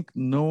think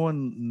no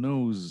one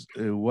knows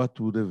what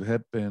would have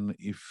happened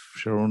if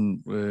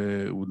Sharon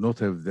would not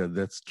have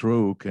that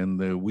stroke, and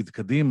with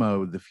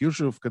Kadima, with the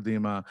future of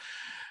Kadima.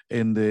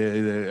 And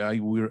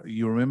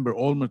you remember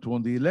Olmert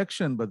won the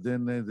election, but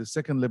then the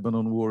second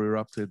Lebanon war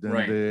erupted and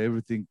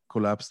everything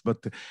collapsed.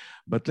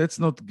 But let's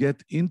not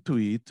get into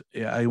it.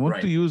 I want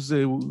to use,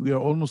 we are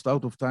almost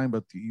out of time,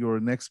 but you're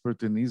an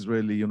expert in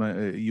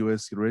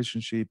Israeli-US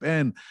relationship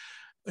and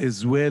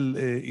as well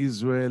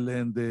Israel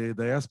and the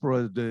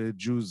diaspora, the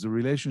Jews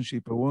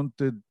relationship. I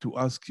wanted to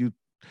ask you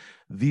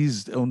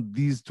on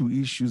these two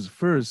issues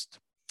first.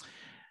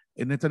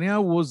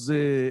 Netanyahu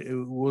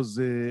was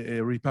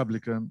a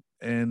Republican,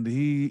 and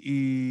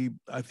he,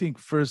 I think,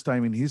 first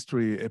time in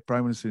history, a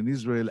prime minister in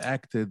Israel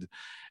acted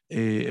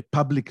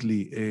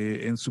publicly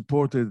and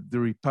supported the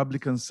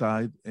Republican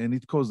side, and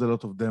it caused a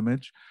lot of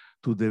damage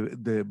to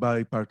the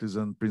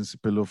bipartisan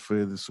principle of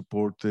the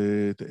support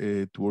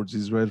towards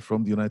Israel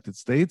from the United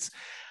States.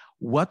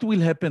 What will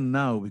happen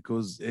now?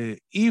 Because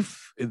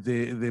if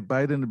the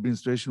Biden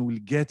administration will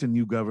get a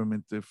new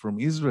government from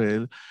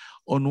Israel,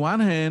 on one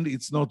hand,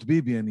 it's not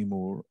Bibi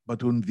anymore,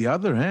 but on the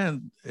other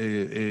hand,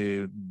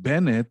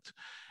 Bennett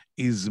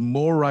is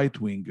more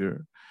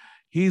right-winger.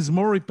 He's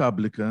more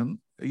Republican.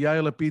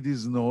 Yair Lapid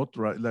is not,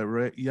 right?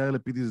 Yair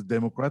Lapid is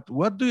Democrat.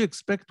 What do you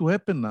expect to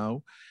happen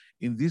now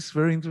in this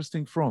very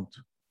interesting front?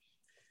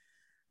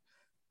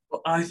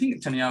 Well, I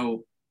think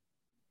Netanyahu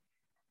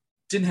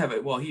didn't have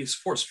it. Well, he is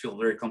forced to feel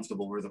very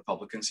comfortable with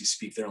Republicans. He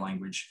speaks their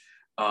language.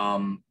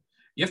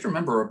 You have to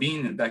remember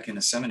Rabin back in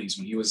the 70s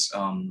when he was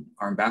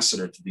our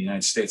ambassador to the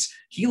United States,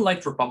 he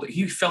liked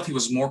he felt he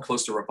was more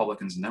close to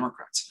Republicans and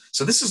Democrats.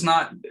 So this is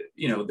not,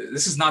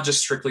 this is not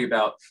just strictly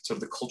about sort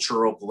of the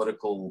cultural,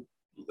 political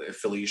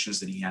affiliations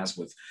that he has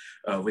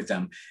with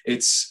them.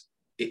 It's,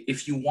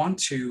 if you want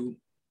to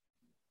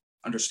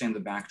understand the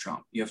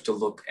backdrop, you have to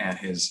look at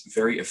his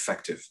very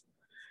effective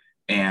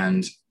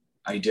and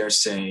I dare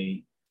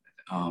say,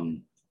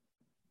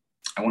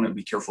 I want to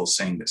be careful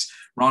saying this.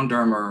 Ron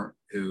Dermer,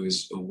 who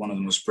is one of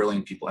the most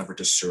brilliant people ever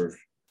to serve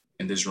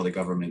in the Israeli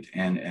government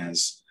and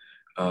as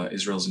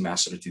Israel's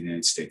ambassador to the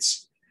United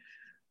States,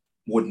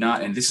 would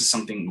not, and this is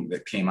something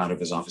that came out of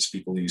his office,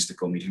 people who used to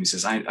go meet him, he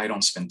says, I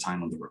don't spend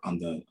time on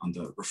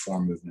the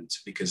reform movement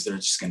because they're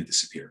just going to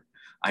disappear.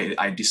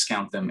 I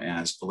discount them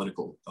as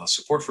political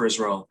support for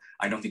Israel.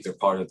 I don't think they're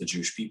part of the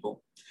Jewish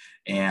people.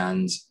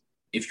 And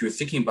if you're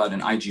thinking about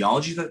an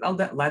ideology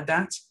that led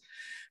that,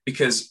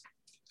 because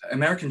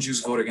American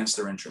Jews vote against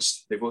their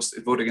interests. They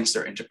vote against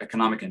their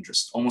economic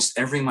interests. Almost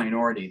every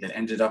minority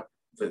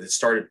that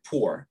started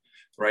poor,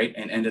 right,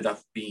 and ended up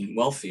being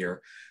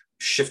wealthier,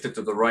 shifted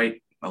to the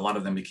right. A lot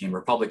of them became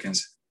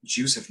Republicans.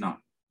 Jews have not.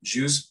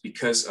 Jews,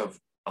 because of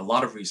a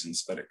lot of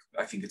reasons, but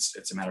I think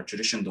it's a matter of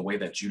tradition, the way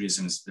that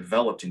Judaism is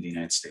developed in the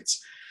United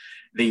States,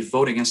 they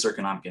vote against their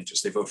economic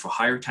interests. They vote for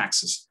higher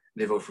taxes.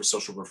 They vote for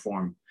social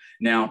reform.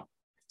 Now,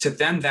 to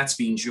them, that's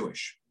being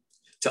Jewish.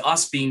 To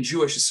us, being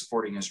Jewish is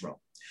supporting Israel.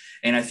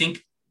 And I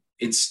think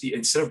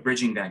instead of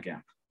bridging that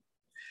gap,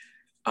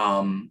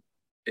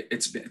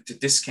 it's to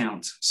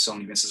discount so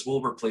many events.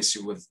 We'll replace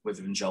you with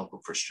evangelical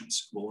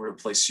Christians. We'll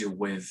replace you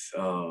with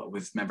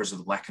members of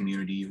the Black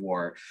community who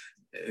are,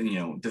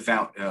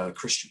 devout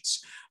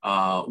Christians.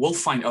 We'll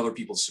find other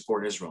people to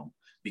support Israel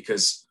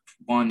because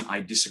one,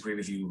 I disagree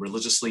with you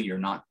religiously. You're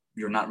not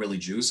really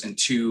Jews, and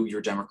two,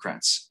 you're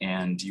Democrats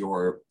and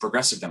you're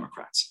progressive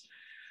Democrats.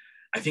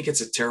 I think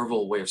it's a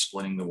terrible way of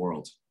splitting the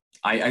world.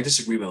 I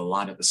disagree with a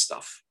lot of the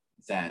stuff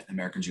that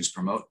American Jews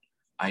promote.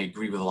 I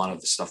agree with a lot of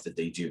the stuff that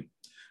they do.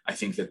 I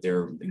think that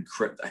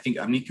I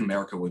think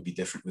America would be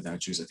different without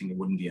Jews. I think it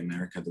wouldn't be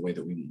America the way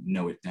that we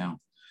know it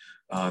now.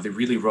 They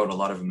really wrote a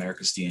lot of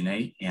America's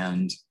DNA,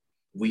 and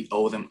we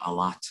owe them a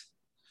lot.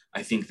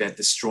 I think that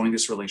destroying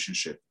this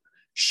relationship,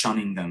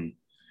 shunning them,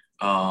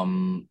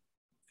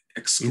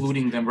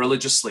 excluding them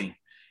religiously,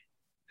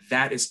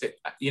 that is,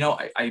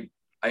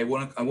 I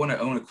want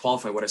to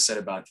qualify what I said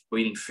about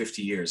waiting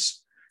 50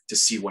 years to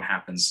see what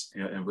happens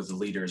with the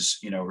leaders'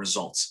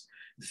 results.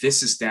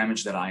 This is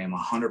damage that I am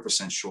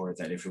 100% sure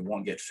that if it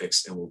won't get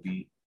fixed, it will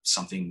be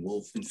something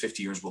in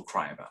 50 years we'll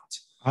cry about.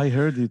 I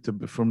heard it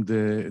from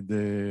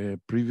the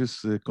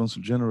previous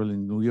Consul General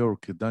in New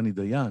York, Danny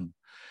Dayan.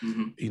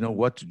 Mm-hmm.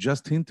 What you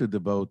just hinted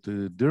about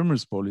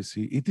Dermer's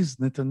policy, it is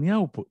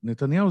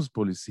Netanyahu's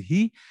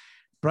policy.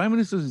 Prime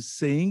Minister is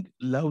saying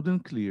loud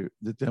and clear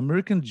that the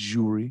American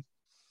Jewry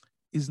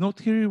is not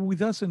here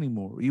with us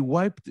anymore. He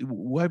wiped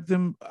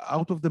them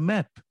out of the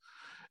map,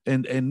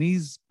 and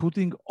he's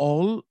putting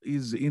all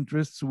his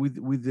interests with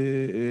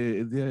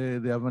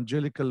the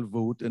evangelical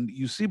vote. And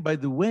you see, by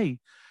the way,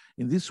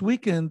 in this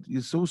weekend,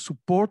 you saw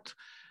support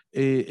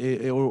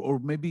or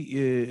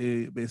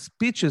maybe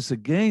speeches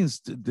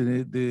against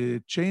the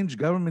change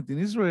government in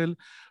Israel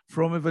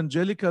from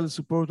evangelical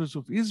supporters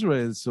of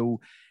Israel.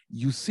 So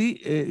you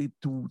see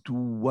to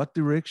what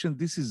direction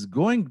this is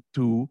going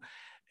to.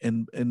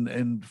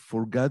 And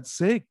for God's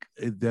sake,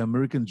 the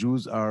American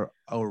Jews are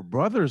our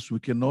brothers. We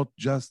cannot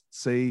just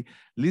say,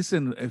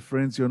 listen,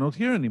 friends, you're not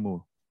here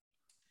anymore.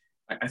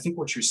 I think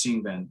what you're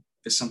seeing, Ben,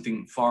 is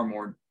something far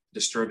more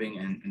disturbing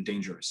and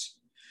dangerous.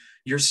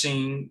 You're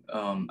seeing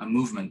a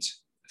movement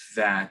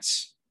that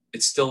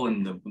it's still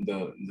in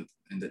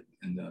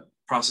the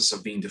process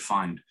of being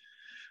defined.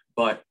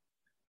 But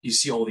you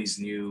see all these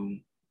new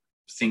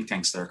think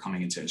tanks that are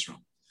coming into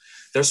Israel.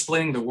 They're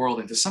splitting the world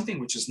into something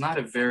which is not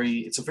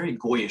it's a very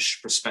goyish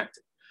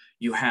perspective.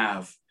 You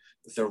have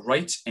the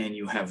right and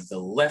you have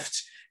the left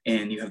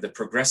and you have the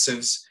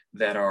progressives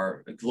that are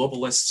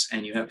globalists,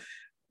 and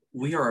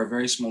we are a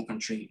very small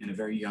country in a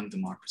very young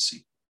democracy.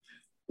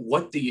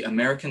 What the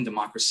American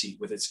democracy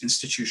with its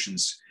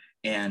institutions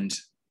and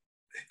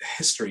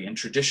history and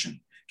tradition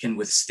can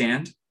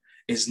withstand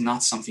is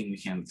not something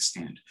we can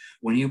withstand.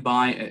 When you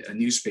buy a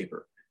newspaper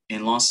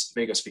in Las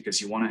Vegas because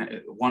you want to,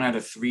 1 out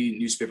of 3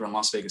 newspaper in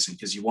Las Vegas, and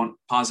because you want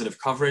positive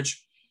coverage,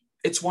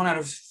 it's 1 out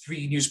of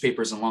 3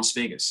 newspapers in Las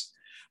Vegas.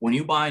 When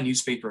you buy a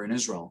newspaper in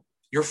Israel,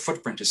 your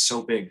footprint is so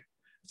big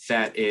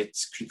that it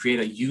can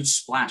create a huge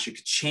splash. It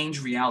could change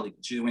reality,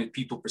 the way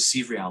people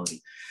perceive reality.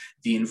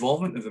 The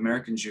involvement of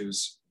American Jews,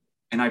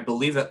 and I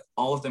believe that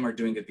all of them are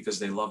doing it because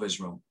they love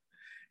Israel,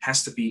 has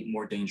to be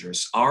more dangerous.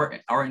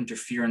 Our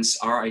interference,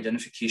 our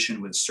identification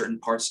with certain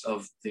parts of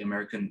the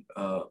American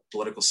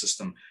political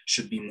system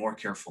should be more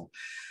careful.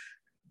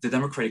 The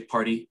Democratic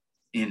Party,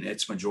 in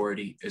its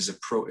majority, is a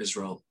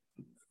pro-Israel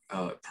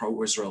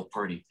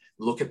party.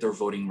 Look at their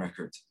voting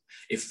record.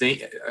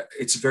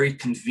 It's very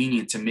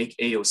convenient to make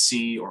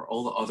AOC or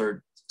all the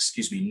other,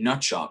 nut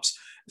jobs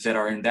that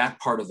are in that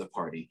part of the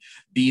party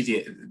be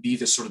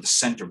the sort of the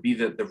center, be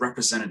the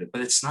representative,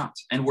 but it's not.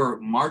 And we're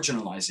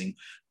marginalizing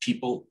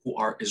people who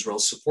are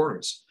Israel's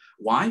supporters.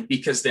 Why?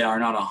 Because they are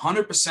not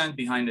 100%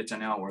 behind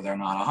Netanyahu, or they're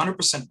not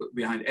 100%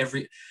 behind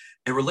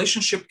a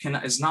relationship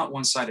is not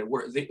one-sided.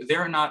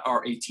 They're not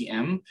our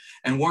ATM,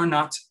 and we're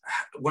not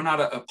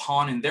a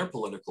pawn in their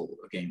political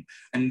game.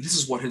 And this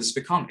is what it has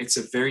become. It's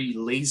a very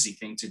lazy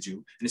thing to do,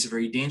 and it's a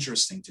very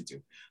dangerous thing to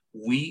do.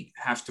 We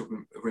have to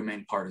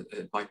remain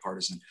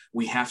bipartisan.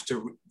 We have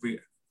to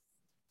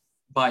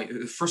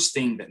the first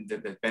thing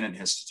that Bennett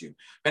has to do.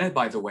 Bennett,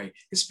 by the way,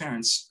 his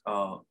parents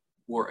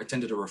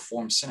attended a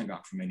Reform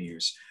synagogue for many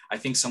years. I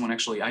think someone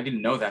actually, I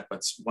didn't know that,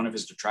 but one of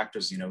his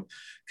detractors,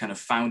 kind of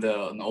found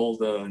an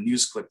old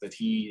news clip that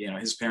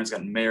his parents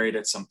got married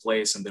at some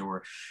place, and there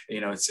were,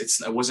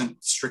 it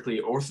wasn't strictly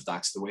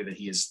Orthodox the way that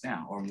he is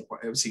now, or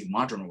I would say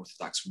modern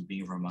Orthodox from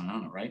being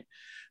Ramanana, right?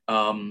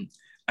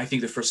 I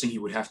think the first thing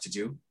he would have to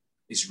do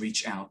is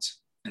reach out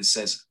and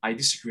says, I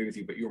disagree with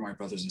you, but you're my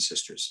brothers and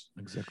sisters.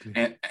 Exactly.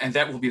 And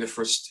that will be the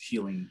first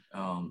healing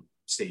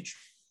stage.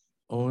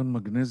 Oren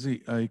Magnesi,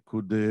 I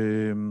could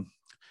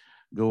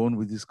go on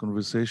with this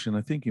conversation.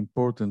 I think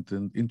important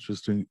and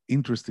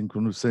interesting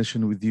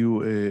conversation with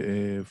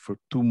you for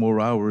 2 more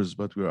hours,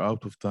 but we're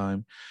out of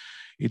time.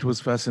 It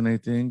was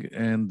fascinating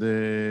and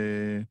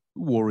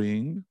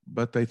worrying,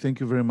 but I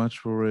thank you very much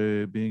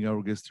for being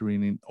our guest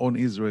here on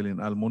Israel in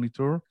Al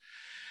Monitor.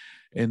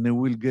 And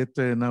we'll get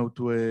now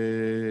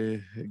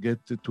to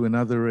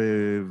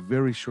another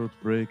very short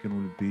break, and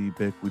we'll be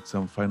back with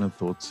some final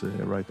thoughts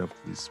right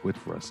after this. Wait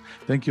for us.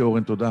 Thank you,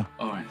 Oren. Toda.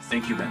 All right.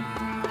 Thank you, Ben.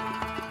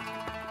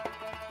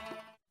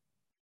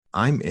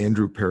 I'm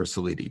Andrew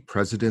Parasiliti,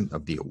 president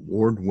of the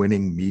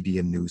award-winning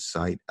media news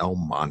site Al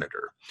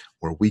Monitor,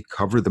 where we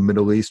cover the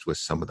Middle East with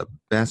some of the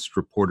best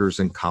reporters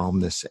and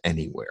columnists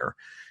anywhere.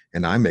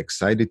 And I'm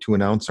excited to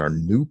announce our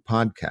new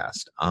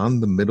podcast, On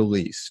the Middle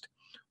East,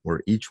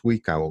 where each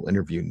week I will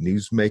interview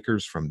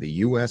newsmakers from the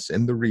U.S.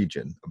 and the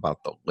region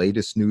about the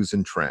latest news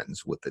and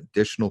trends with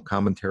additional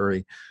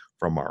commentary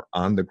from our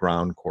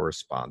on-the-ground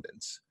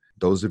correspondents.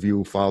 Those of you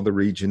who follow the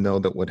region know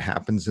that what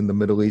happens in the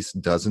Middle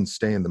East doesn't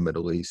stay in the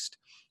Middle East.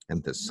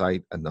 And to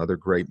cite another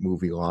great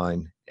movie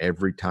line,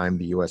 every time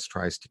the U.S.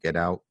 tries to get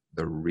out,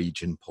 the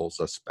region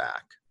pulls us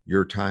back.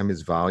 Your time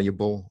is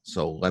valuable,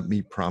 so let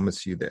me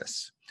promise you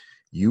this.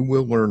 You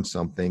will learn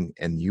something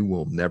and you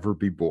will never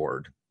be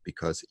bored,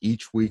 because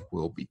each week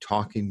we'll be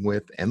talking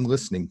with and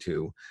listening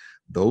to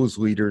those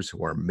leaders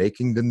who are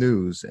making the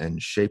news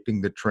and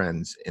shaping the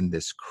trends in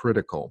this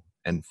critical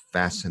and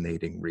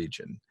fascinating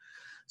region.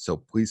 So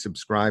please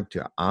subscribe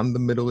to On the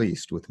Middle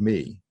East with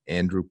me,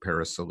 Andrew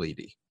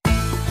Parasiliti.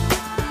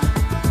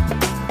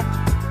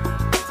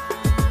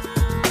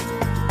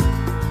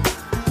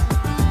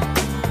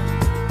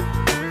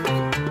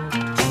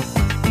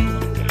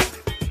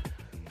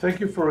 Thank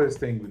you for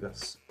staying with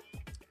us.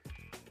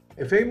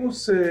 A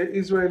famous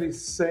Israeli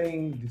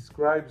saying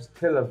describes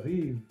Tel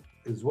Aviv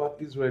as what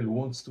Israel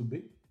wants to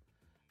be,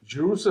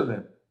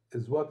 Jerusalem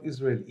as what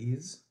Israel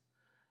is,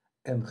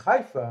 and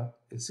Haifa,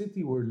 a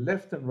city where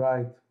left and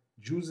right,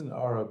 Jews and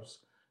Arabs,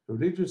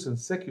 religious and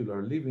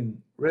secular, live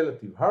in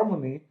relative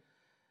harmony,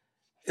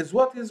 is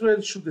what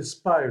Israel should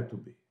aspire to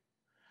be.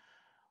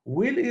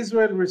 Will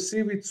Israel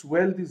receive its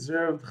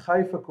well-deserved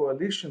Haifa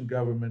coalition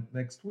government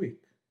next week?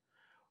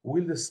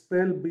 Will the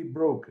spell be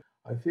broken?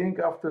 I think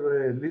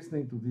after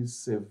listening to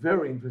this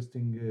very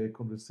interesting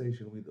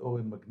conversation with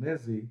Oren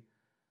Magnesi,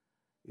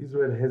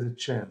 Israel has a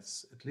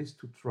chance, at least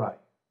to try.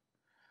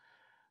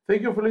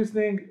 Thank you for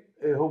listening.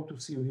 I hope to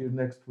see you here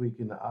next week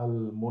in Al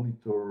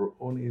Monitor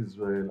on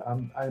Israel.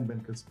 I'm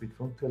Ben Caspit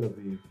from Tel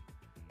Aviv,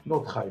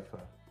 not Haifa.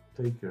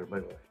 Take care.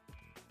 Bye-bye.